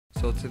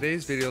So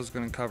today's video is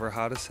going to cover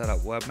how to set up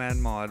Webman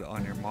mod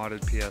on your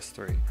modded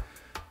PS3.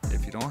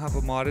 If you don't have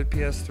a modded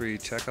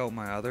PS3, check out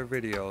my other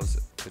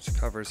videos which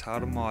covers how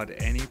to mod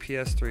any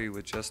PS3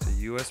 with just a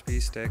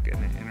USB stick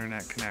and an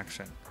internet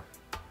connection.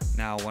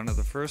 Now, one of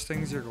the first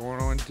things you're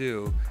going to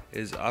do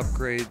is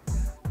upgrade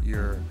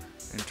your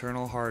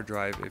internal hard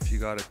drive if you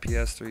got a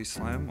PS3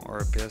 Slim or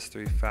a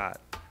PS3 Fat.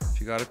 If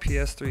you got a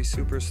PS3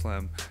 Super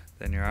Slim,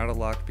 then you're out of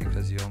luck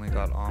because you only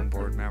got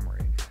onboard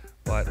memory.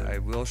 But I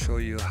will show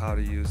you how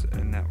to use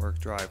a network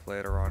drive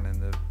later on in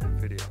the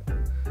video.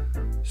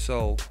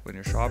 So when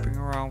you're shopping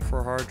around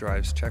for hard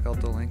drives, check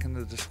out the link in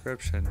the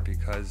description,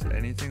 because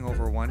anything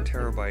over 1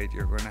 terabyte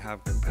you're going to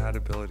have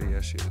compatibility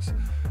issues.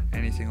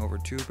 Anything over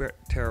 2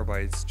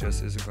 terabytes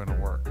just isn't going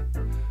to work.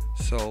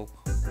 So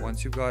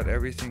once you've got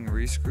everything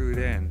re-screwed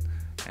in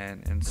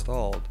and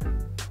installed,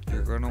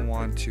 you're going to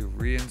want to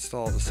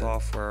reinstall the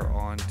software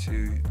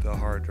onto the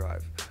hard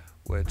drive,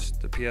 which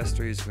the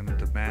PS3 is going to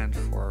demand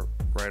for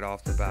right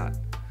off the bat.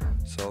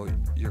 So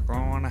you're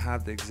going to want to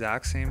have the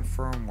exact same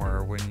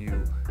firmware when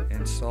you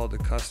install the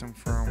custom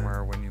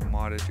firmware when you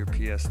modded your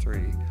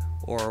PS3,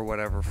 or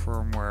whatever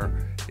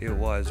firmware it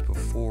was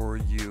before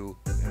you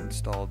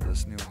installed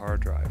this new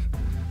hard drive.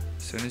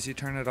 As soon as you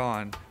turn it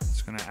on,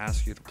 it's going to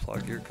ask you to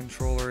plug your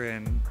controller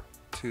in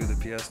to the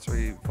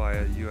PS3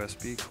 via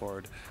USB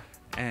cord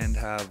and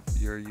have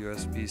your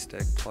USB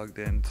stick plugged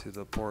into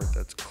the port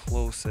that's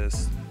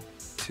closest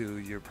to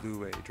your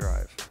Blu-ray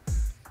drive.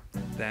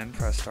 Then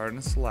press start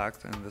and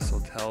select, and this will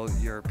tell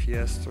your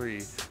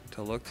PS3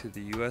 to look to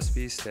the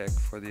USB stick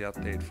for the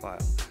update file.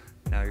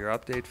 Now your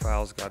update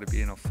file's got to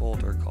be in a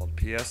folder called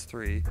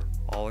PS3,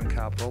 all in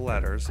capital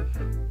letters,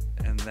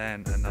 and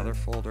then another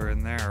folder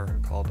in there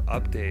called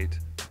update,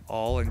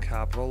 all in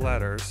capital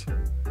letters.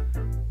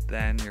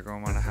 Then you're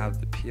going to want to have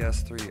the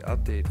PS3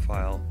 update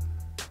file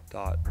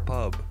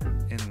 .pub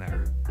in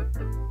there.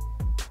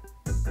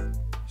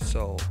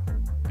 So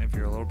if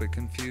you're a little bit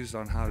confused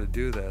on how to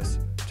do this,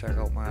 check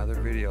out my other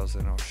videos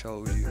and I'll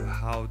show you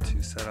how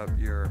to set up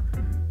your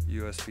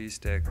USB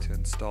stick to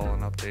install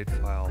an update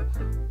file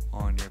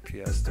on your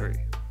PS3.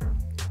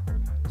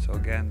 So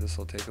again, this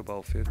will take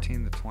about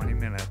 15 to 20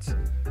 minutes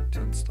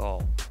to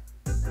install.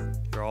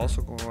 You're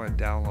also going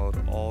to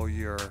download all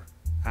your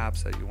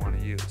apps that you want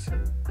to use,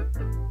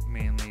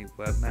 mainly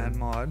Webman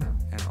mod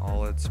and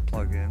all its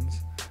plugins,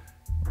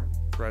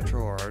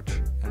 RetroArch,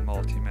 and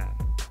Multiman.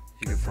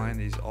 You can find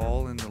these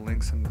all in the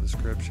links in the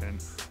description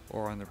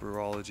or on the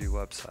Brewology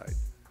website.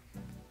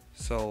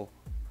 So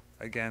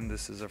again,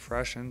 this is a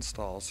fresh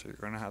install, so you're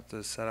going to have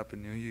to set up a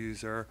new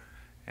user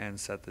and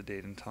set the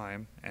date and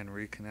time and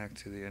reconnect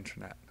to the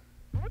internet.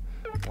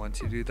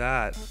 Once you do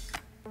that,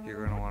 you're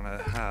going to want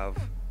to have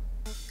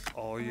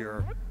all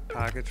your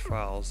package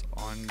files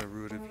on the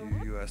root of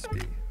your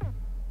USB.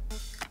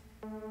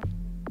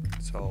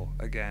 So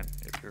again,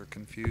 if you're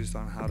confused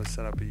on how to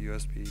set up a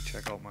USB,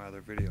 check out my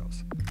other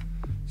videos.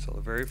 So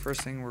the very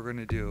first thing we're going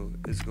to do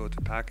is go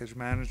to Package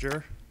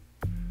Manager,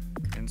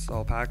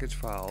 install package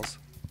files,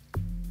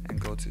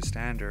 and go to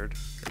Standard.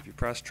 If you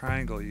press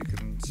triangle, you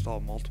can install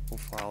multiple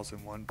files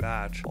in one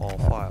batch, all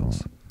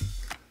files.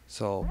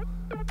 So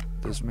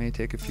this may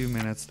take a few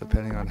minutes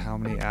depending on how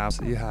many apps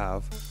that you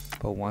have,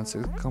 but once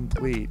it's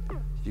complete,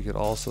 you could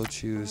also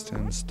choose to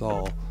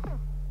install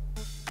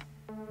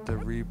the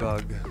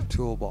Rebug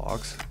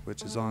Toolbox,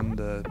 which is on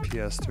the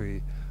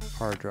PS3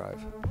 hard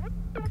drive.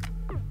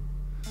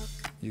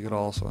 You could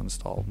also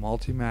install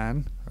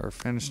Multiman, or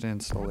finish the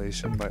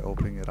installation by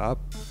opening it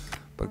up,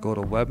 but go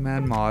to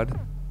Webman mod,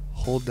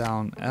 hold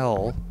down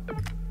L,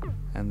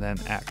 and then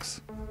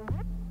X.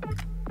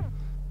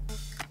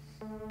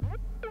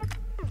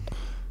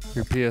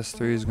 Your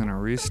PS3 is going to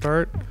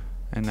restart,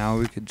 and now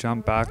we could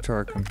jump back to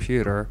our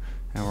computer,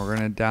 and we're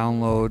going to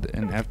download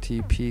an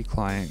FTP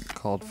client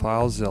called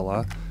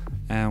FileZilla,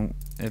 and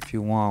if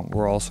you want,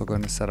 we're also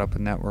going to set up a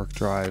network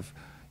drive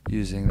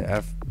using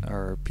the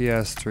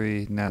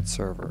PS3 Net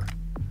Server.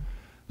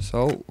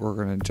 So we're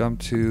going to jump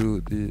to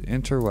the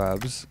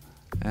interwebs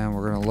and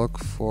we're going to look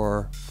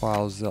for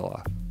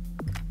FileZilla.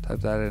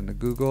 Type that into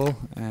Google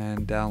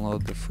and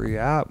download the free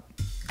app.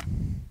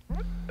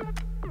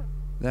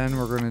 Then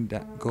we're going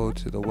to go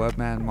to the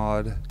Webman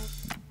mod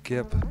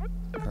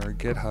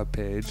GitHub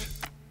page,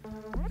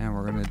 and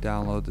we're going to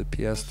download the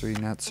PS3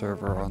 Net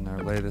Server on their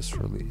latest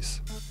release.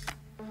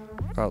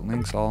 I've got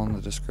links all in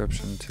the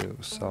description too.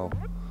 So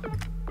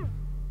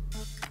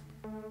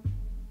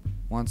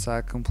once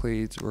that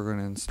completes, we're going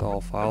to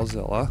install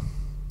FileZilla,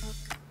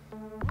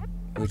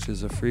 which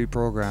is a free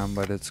program,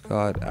 but it's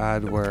got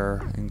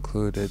adware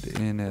included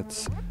in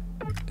its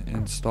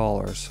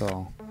installer,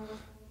 so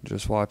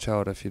just watch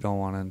out if you don't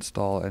want to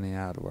install any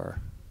adware.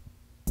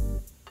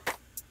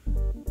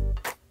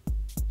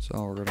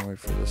 So we're going to wait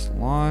for this to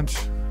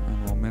launch,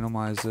 and we'll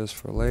minimize this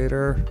for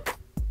later.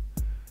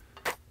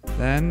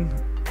 Then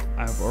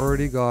I've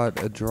already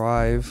got a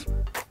drive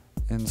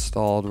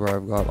installed where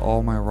I've got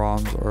all my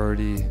ROMs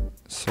already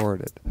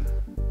sorted.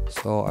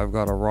 So I've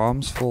got a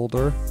ROMs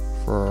folder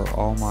for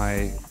all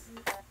my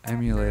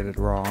emulated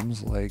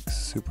ROMs like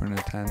Super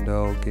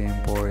Nintendo,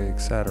 Game Boy,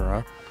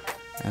 etc.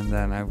 And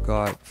then I've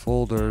got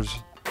folders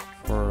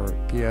for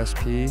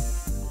PSP,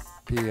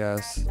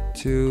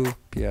 PS2,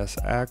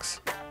 PSX,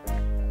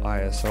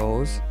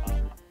 ISOs,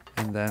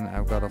 and then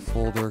I've got a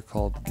folder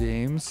called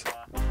Games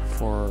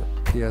for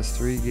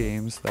PS3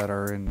 games that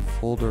are in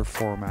folder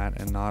format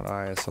and not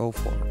ISO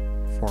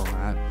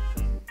format.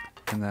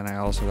 And then I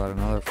also got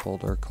another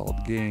folder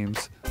called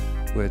Games,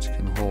 which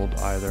can hold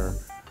either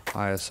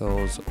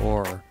ISOs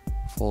or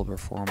folder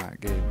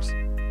format games.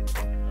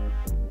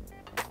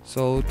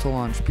 So to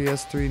launch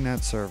PS3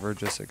 Net Server,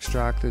 just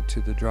extract it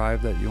to the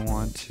drive that you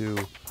want to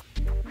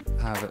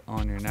have it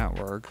on your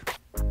network,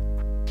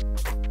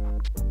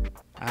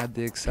 add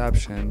the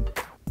exception,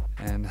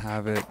 and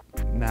have it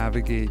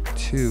navigate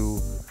to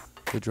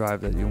the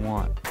drive that you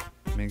want.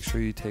 Make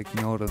sure you take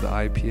note of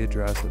the IP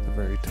address at the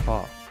very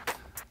top.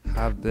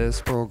 Have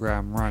this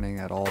program running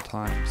at all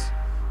times,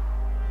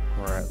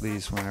 or at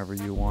least whenever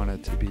you want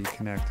it to be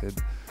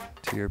connected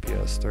to your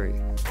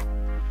PS3.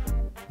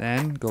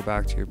 Then go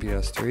back to your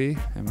PS3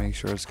 and make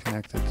sure it's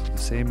connected to the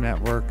same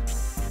network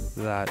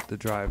that the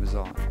drive is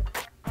on.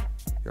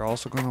 You're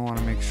also going to want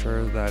to make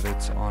sure that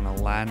it's on a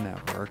LAN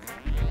network.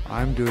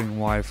 I'm doing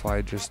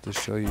Wi-Fi just to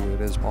show you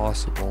it is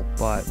possible,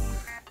 but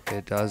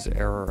it does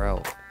error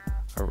out.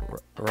 I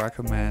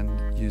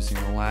recommend using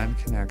a LAN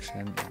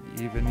connection,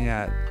 and even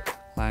yet,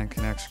 LAN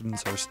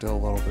connections are still a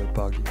little bit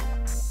buggy.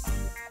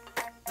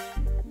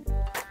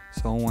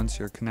 So once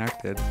you're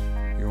connected,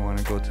 you want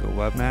to go to the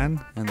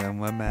Webman and then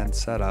Webman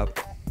setup,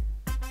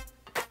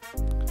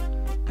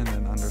 and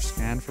then under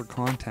scan for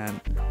content,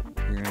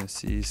 you're going to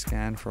see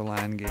scan for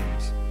LAN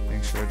games.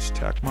 Make sure it's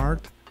check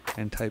marked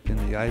and type in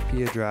the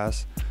IP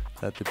address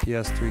that the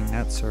PS3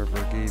 Net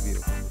Server gave you.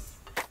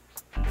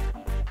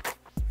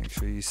 Make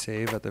sure you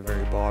save at the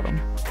very bottom.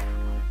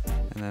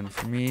 And then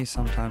for me,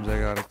 sometimes I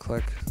gotta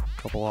click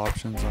a couple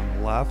options on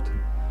the left,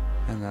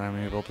 and then I'm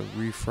able to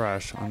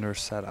refresh under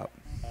setup.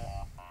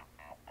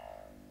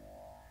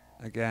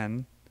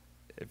 Again,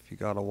 if you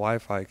got a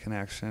Wi-Fi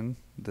connection,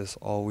 this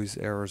always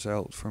errors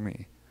out for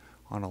me.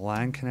 On a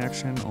LAN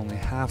connection, only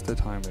half the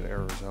time it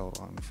errors out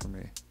on for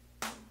me.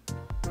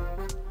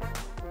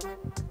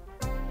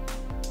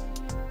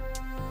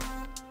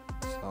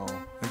 So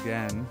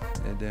again,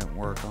 it didn't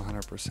work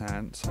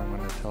 100%, so I'm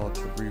going to tell it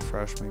to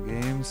refresh my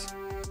games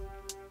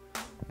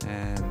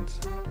and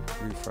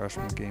refresh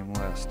my game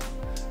list.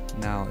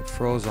 Now it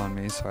froze on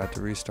me, so I had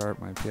to restart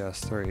my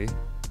PS3,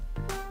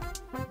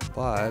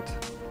 but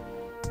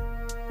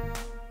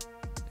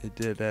it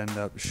did end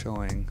up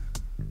showing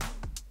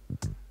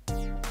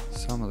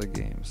some of the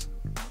games.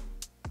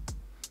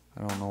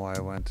 I don't know why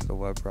I went to the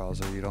web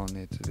browser. You don't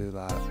need to do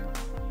that,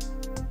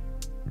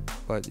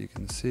 but you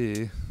can see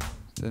it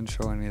didn't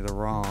show any of the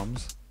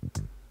ROMs.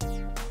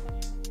 It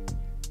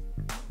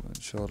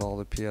showed all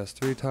the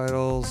PS3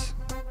 titles.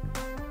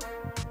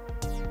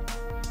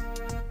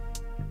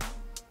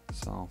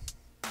 So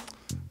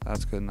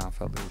that's good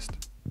enough at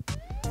least.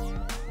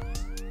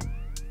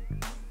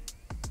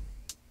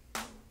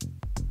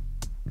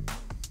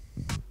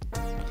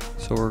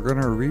 So we're going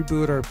to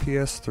reboot our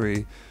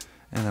PS3,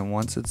 and then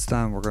once it's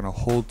done, we're going to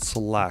hold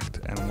select,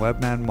 and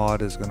Webman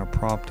Mod is going to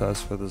prompt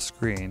us for the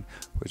screen,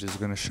 which is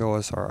going to show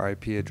us our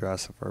IP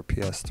address of our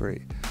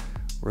PS3.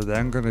 We're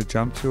then going to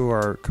jump to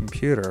our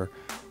computer,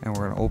 and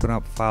we're going to open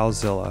up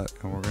FileZilla,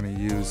 and we're going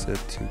to use it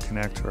to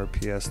connect to our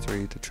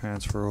PS3 to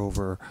transfer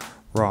over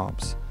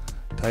ROMs.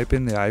 Type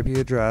in the IP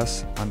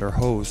address under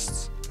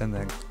hosts, and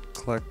then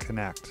click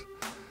connect.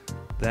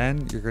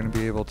 Then you're going to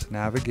be able to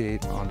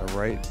navigate on the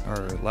right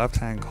or left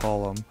hand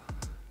column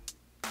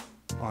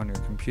on your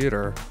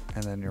computer,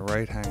 and then your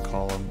right hand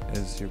column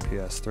is your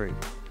PS3.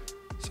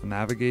 So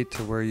navigate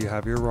to where you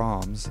have your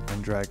ROMs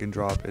and drag and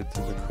drop it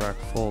to the correct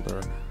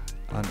folder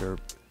under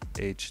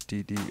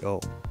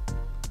HDDO.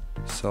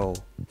 So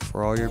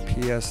for all your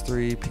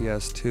PS3,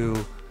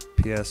 PS2,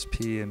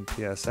 PSP, and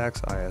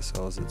PSX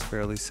ISOs, it's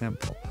fairly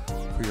simple.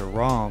 For your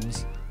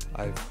ROMs,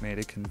 I've made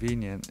it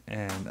convenient,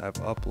 and I've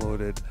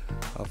uploaded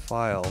a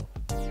file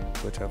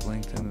which I've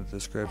linked in the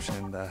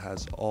description that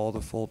has all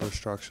the folder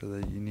structure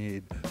that you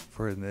need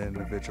for the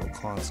individual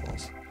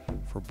consoles.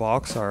 For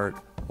box art,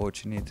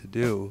 what you need to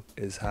do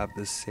is have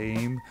the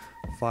same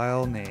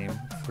file name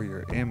for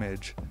your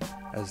image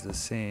as the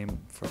same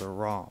for the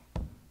ROM.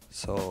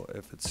 So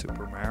if it's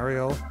Super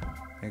Mario,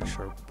 make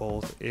sure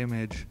both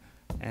image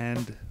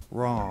and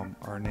ROM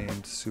are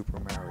named Super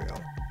Mario.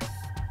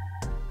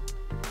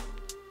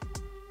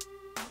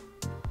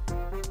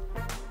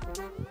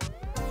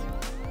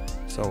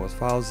 So with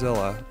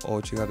FileZilla, all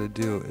what you got to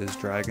do is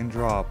drag and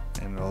drop,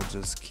 and it'll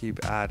just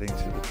keep adding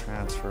to the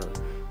transfer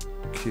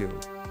queue.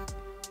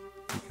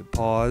 You can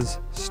pause,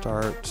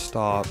 start,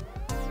 stop,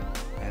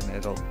 and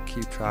it'll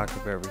keep track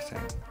of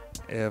everything.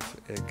 If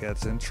it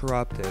gets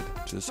interrupted,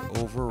 just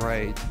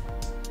overwrite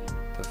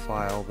the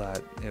file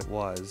that it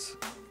was,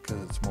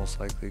 because it's most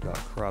likely got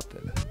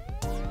corrupted.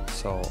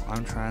 So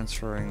I'm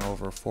transferring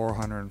over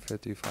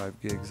 455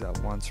 gigs at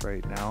once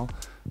right now,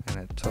 and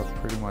it took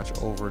pretty much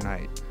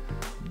overnight.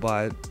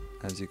 But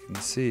as you can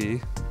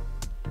see,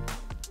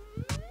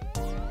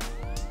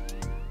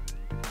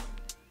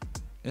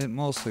 it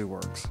mostly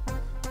works.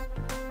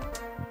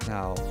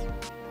 Now,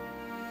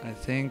 I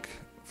think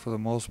for the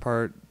most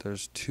part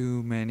there's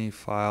too many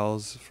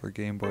files for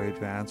Game Boy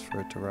Advance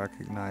for it to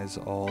recognize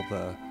all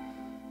the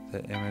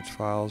image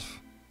files,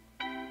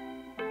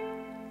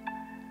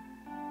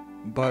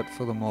 but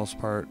for the most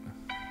part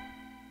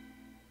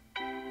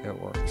it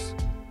works.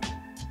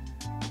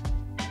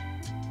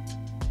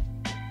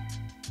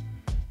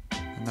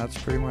 And that's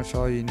pretty much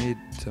all you need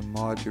to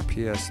mod your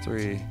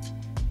PS3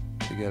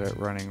 to get it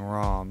running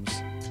ROMs.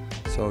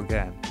 So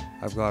again,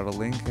 I've got a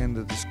link in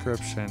the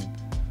description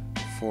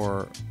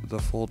for the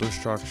folder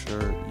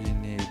structure you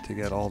need to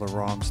get all the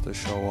ROMs to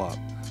show up.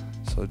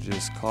 So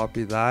just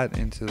copy that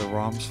into the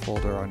ROMs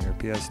folder on your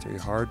PS3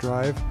 hard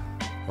drive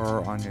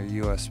or on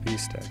your USB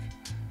stick.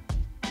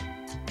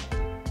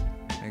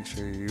 Make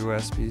sure your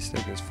USB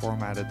stick is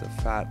formatted to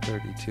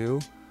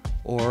FAT32,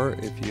 or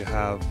if you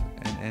have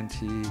an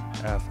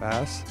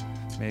NTFS,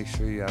 make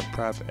sure you have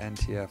prep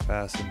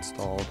NTFS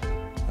installed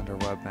under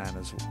Webman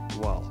as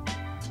well.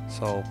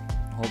 So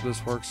hope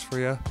this works for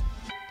you.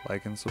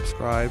 Like and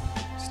subscribe.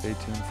 Stay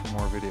tuned for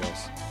more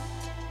videos.